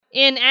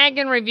In Ag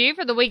and Review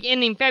for the week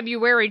ending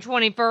February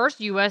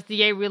 21st,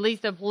 USDA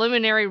released the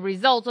preliminary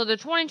results of the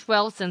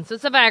 2012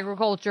 Census of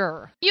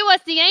Agriculture.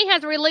 USDA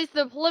has released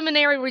the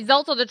preliminary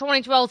results of the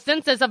 2012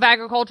 Census of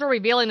Agriculture,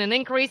 revealing an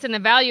increase in the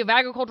value of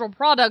agricultural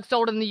products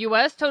sold in the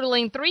U.S.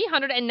 totaling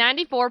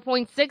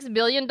 $394.6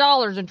 billion in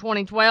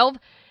 2012,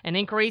 an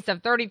increase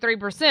of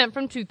 33%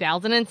 from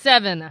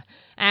 2007.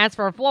 As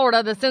for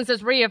Florida, the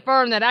census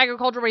reaffirmed that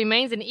agriculture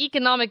remains an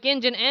economic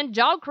engine and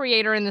job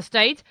creator in the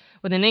state,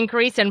 with an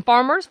increase in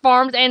farmers,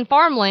 farms, and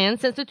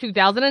farmland since the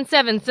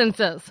 2007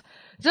 census.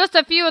 Just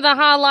a few of the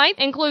highlights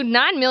include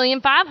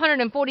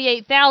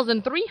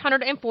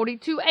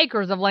 9,548,342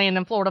 acres of land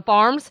in Florida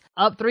farms,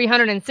 up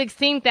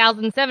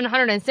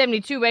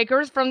 316,772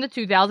 acres from the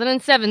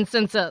 2007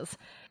 census.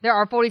 There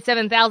are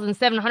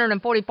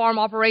 47,740 farm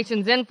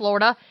operations in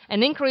Florida,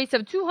 an increase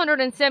of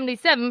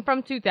 277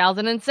 from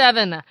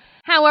 2007.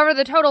 However,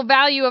 the total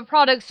value of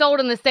products sold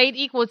in the state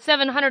equaled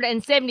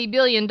 $770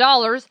 billion,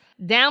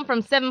 down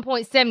from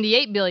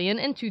 $7.78 billion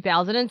in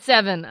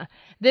 2007.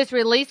 This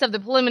release of the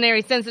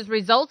preliminary census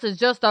results is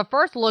just a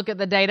first look at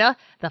the data.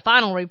 The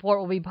final report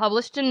will be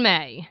published in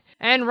May.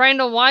 And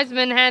Randall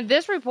Wiseman had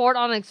this report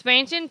on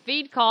expansion,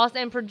 feed costs,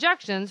 and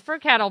projections for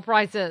cattle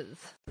prices.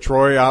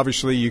 Troy,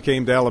 obviously you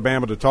came to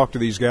Alabama to talk to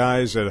these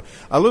guys a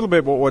little bit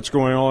about what's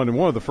going on, and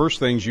one of the first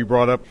things you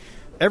brought up,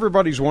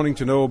 everybody's wanting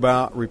to know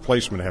about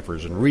replacement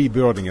heifers and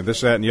rebuilding and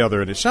this, that, and the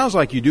other, and it sounds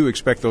like you do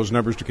expect those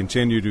numbers to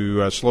continue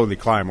to slowly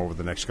climb over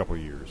the next couple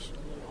of years.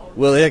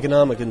 Well, the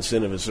economic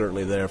incentive is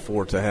certainly there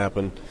for it to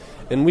happen,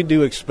 and we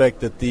do expect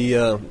that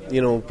the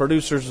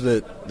producers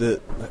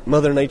that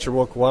Mother Nature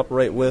will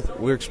cooperate with,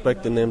 we're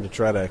expecting them to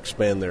try to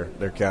expand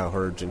their cow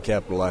herds and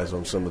capitalize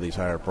on some of these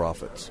higher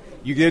profits.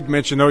 You did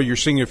mention, though, you're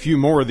seeing a few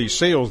more of these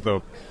sales,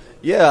 though.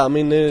 Yeah, I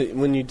mean,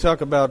 when you talk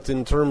about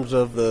in terms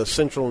of the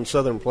central and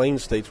southern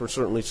plains states, we're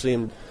certainly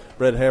seeing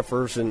bred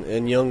heifers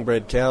and young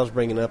bred cows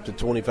bringing up to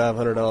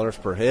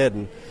 $2,500 per head.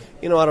 And,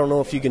 I don't know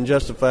if you can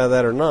justify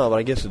that or not, but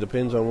I guess it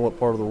depends on what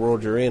part of the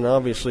world you're in.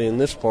 Obviously, in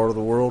this part of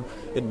the world,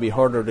 it'd be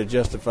harder to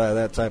justify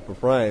that type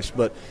of price.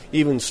 But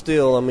even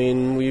still, I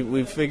mean,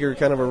 we figure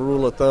kind of a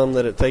rule of thumb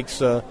that it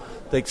takes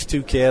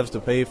two calves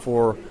to pay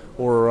for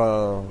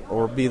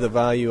or be the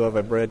value of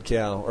a bred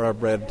cow or a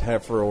bred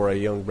heifer or a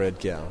young bred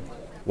cow.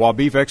 While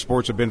beef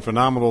exports have been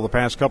phenomenal the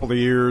past couple of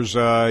years,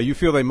 you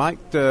feel they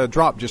might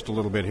drop just a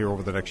little bit here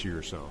over the next year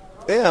or so?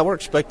 Yeah, we're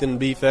expecting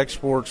beef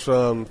exports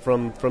from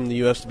the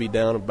U.S. to be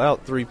down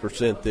about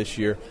 3% this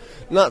year.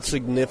 Not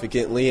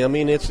significantly. I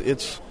mean, it's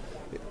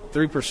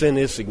 3%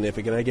 is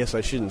significant. I guess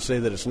I shouldn't say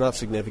that it's not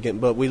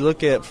significant, but we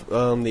look at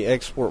the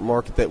export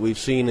market that we've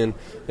seen in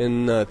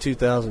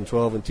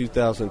 2012 and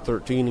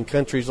 2013, and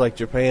countries like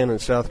Japan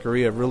and South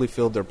Korea have really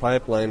filled their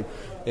pipeline,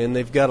 and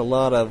they've got a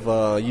lot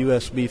of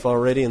U.S. beef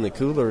already in the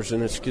coolers,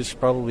 and it's just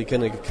probably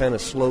going to kind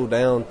of slow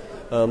down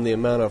the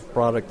amount of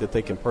product that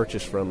they can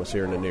purchase from us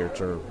here in the near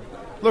term.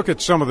 Look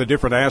at some of the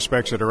different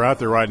aspects that are out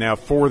there right now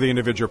for the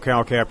individual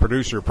cow-calf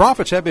producer.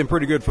 Profits have been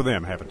pretty good for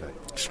them, haven't they?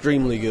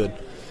 Extremely good.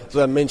 As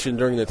I mentioned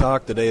during the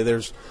talk today,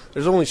 there's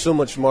only so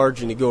much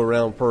margin to go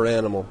around per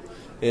animal,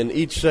 and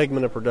each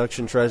segment of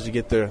production tries to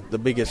get the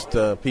biggest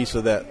piece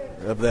of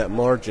that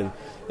margin.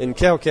 And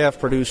cow-calf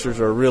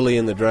producers are really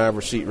in the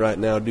driver's seat right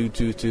now due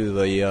to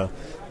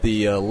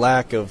the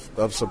lack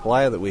of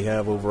supply that we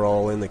have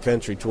overall in the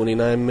country.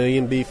 29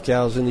 million beef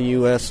cows in the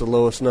U.S., the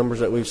lowest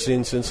numbers that we've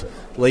seen since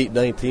late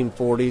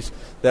 1940s.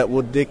 That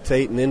would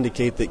dictate and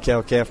indicate that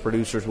cow-calf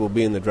producers will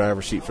be in the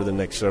driver's seat for the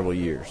next several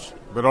years.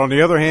 But on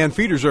the other hand,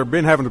 feeders have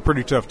been having a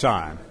pretty tough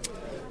time.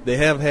 They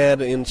have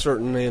had in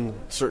certain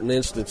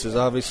instances.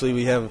 Obviously,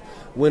 we have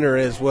winter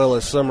as well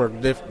as summer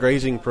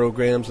grazing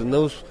programs, and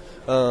those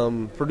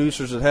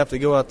producers that have to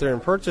go out there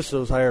and purchase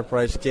those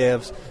higher-priced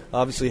calves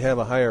obviously have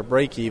a higher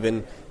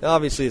break-even.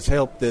 Obviously, it's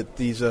helped that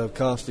these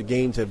cost of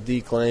gains have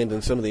declined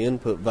and some of the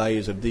input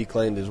values have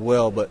declined as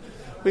well. But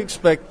we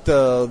expect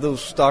those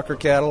stocker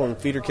cattle and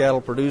feeder cattle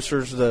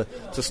producers to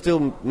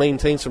still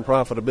maintain some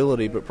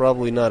profitability, but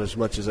probably not as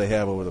much as they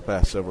have over the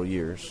past several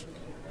years.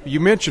 You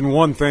mentioned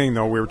one thing,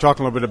 though. We were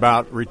talking a little bit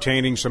about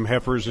retaining some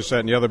heifers, this, that,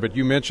 and the other, but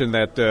you mentioned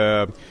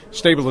that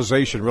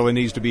stabilization really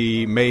needs to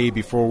be made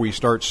before we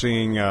start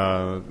seeing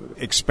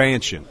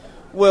expansion.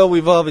 Well,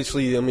 we've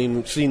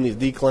seen the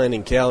decline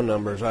in cow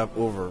numbers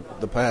over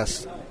the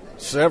past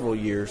several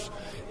years.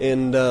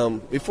 And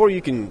before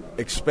you can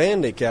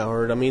expand a cow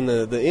herd, I mean,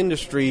 the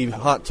industry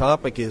hot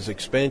topic is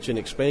expansion.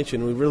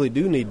 We really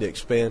do need to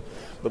expand.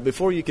 But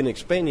before you can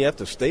expand, you have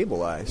to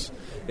stabilize.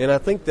 And I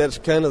think that's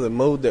kind of the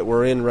mode that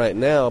we're in right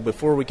now.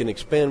 Before we can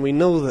expand, we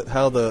know that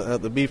how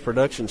the beef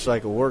production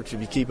cycle works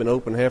if you keep an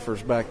open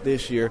heifers back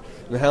this year,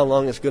 and how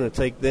long it's going to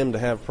take them to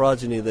have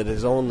progeny that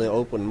is on the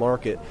open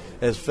market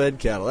as fed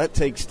cattle. That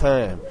takes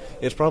time.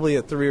 It's probably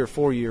a 3 or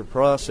 4 year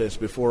process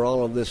before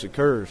all of this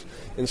occurs.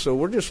 And so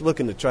we're just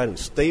looking to try to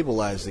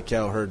stabilize the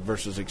cow herd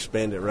versus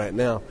expand it right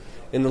now.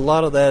 And a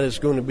lot of that is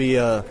going to be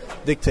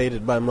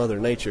dictated by Mother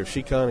Nature. If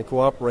she kind of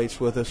cooperates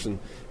with us and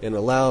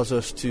allows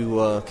us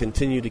to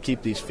continue to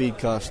keep these feed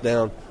costs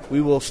down, we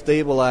will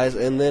stabilize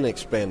and then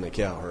expand the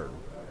cow herd.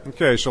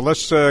 Okay, so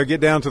let's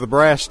get down to the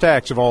brass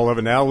tacks of all of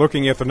it now.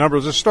 Looking at the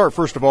numbers, let's start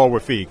first of all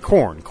with feed.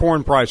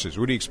 Corn prices.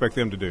 What do you expect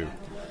them to do?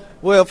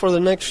 Well, for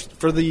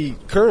the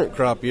current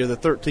crop year, the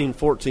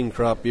 13-14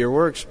 crop year,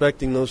 we're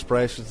expecting those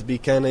prices to be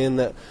kind of in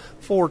that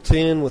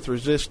 410 with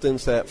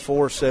resistance at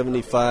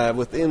 475,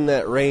 within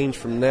that range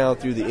from now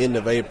through the end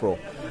of April.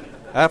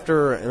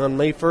 On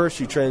May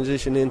 1st, you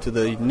transition into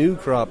the new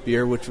crop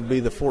year, which would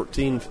be the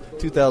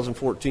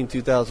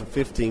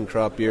 2014-2015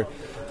 crop year.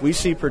 We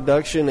see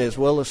production as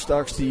well as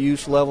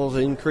stocks-to-use levels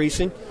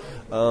increasing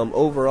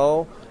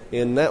overall,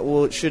 and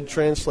it should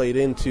translate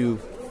into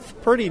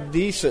pretty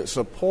decent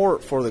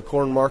support for the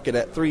corn market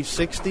at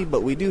 360,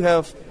 but we do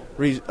have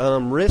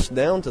risk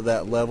down to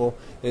that level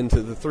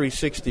into the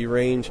 360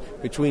 range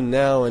between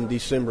now and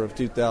December of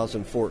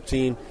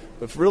 2014.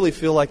 But really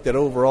feel like that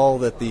overall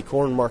that the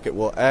corn market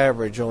will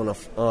average on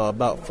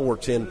about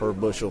 410 per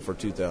bushel for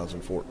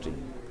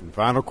 2014. And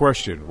final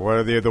question, what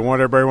are the one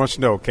everybody wants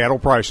to know, cattle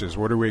prices,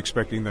 what are we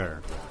expecting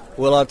there?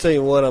 Well, I'll tell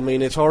you what,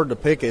 it's hard to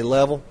pick a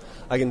level.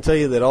 I can tell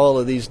you that all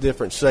of these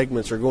different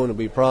segments are going to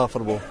be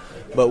profitable.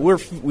 But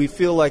we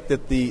feel like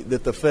that the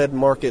fed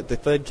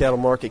cattle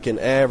market can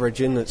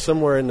average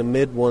somewhere in the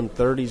mid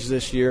 130s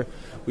this year.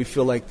 We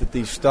feel like that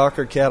these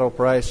stocker cattle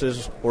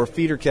prices, or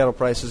feeder cattle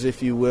prices,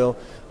 if you will,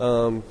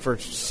 for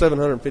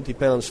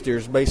 750-pound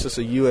steers, basis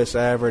a U.S.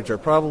 average, are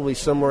probably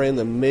somewhere in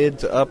the mid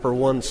to upper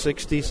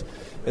 160s.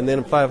 And then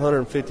a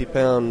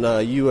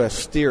 550-pound U.S.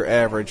 steer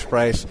average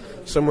price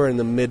somewhere in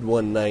the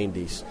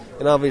mid-190s.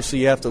 And obviously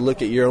you have to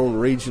look at your own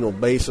regional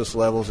basis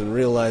levels and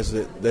realize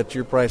that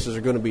your prices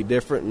are going to be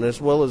different, and as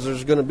well as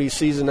there's going to be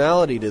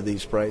seasonality to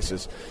these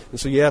prices. And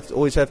so you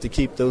always have to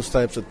keep those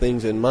types of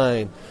things in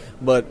mind.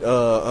 But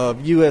a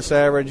U.S.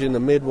 average in the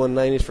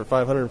mid-190s for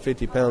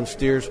 550-pound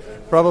steers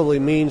probably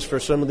means for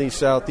some of these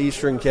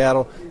southeastern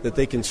cattle that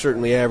they can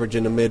certainly average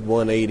in the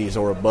mid-180s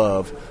or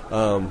above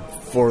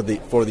for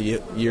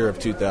the year of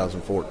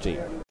 2014.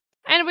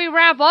 And we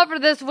wrap up for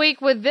this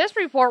week with this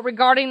report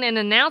regarding an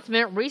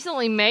announcement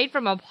recently made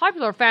from a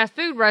popular fast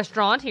food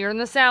restaurant here in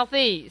the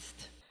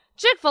Southeast.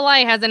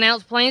 Chick-fil-A has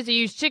announced plans to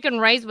use chicken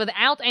raised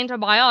without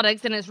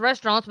antibiotics in its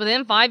restaurants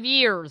within 5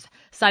 years,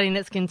 citing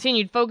its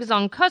continued focus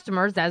on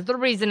customers as the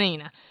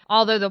reasoning.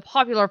 Although the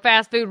popular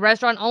fast food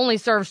restaurant only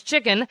serves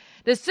chicken,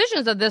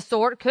 decisions of this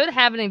sort could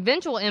have an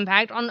eventual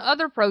impact on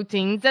other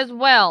proteins as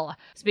well.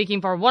 Speaking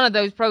for one of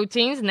those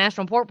proteins,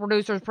 National Pork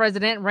Producers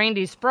President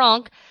Randy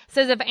Sprunk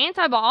says if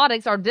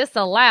antibiotics are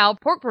disallowed,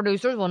 pork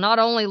producers will not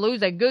only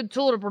lose a good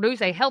tool to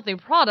produce a healthy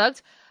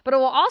product, but it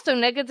will also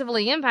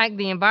negatively impact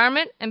the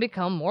environment and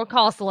become more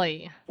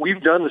costly. We've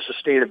done the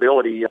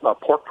sustainability of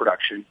pork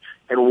production,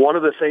 and one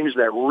of the things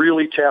that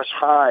really tests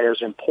high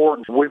as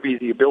important would be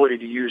the ability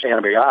to use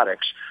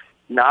antibiotics,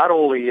 not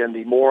only in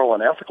the moral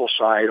and ethical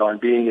side on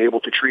being able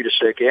to treat a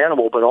sick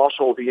animal, but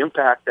also the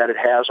impact that it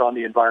has on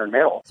the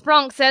environmental.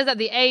 Sprunk says that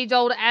the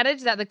age-old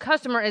adage that the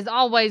customer is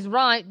always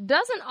right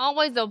doesn't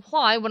always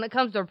apply when it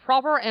comes to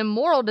proper and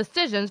moral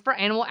decisions for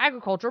animal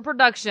agriculture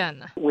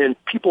production. When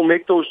people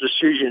make those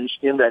decisions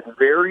in that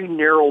very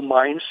narrow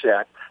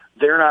mindset,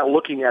 they're not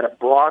looking at it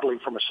broadly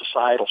from a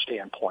societal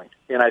standpoint.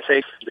 And I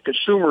think the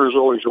consumer is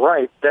always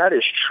right. That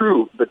is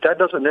true, but that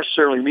doesn't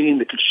necessarily mean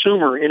the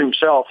consumer in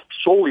himself,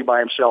 solely by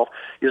himself,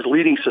 is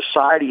leading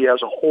society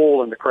as a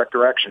whole in the correct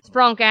direction.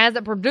 Sprunk adds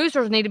that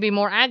producers need to be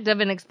more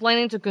active in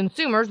explaining to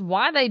consumers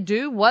why they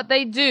do what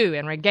they do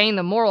and regain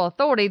the moral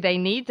authority they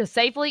need to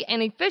safely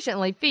and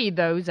efficiently feed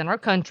those in our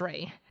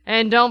country.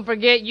 And don't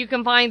forget, you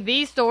can find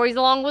these stories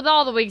along with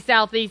all the week's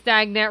Southeast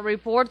AgNet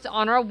reports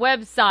on our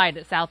website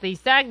at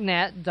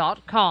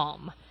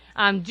southeastagnet.com.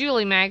 I'm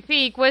Julie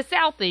McPeak with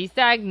Southeast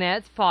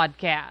AgNet's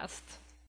podcast.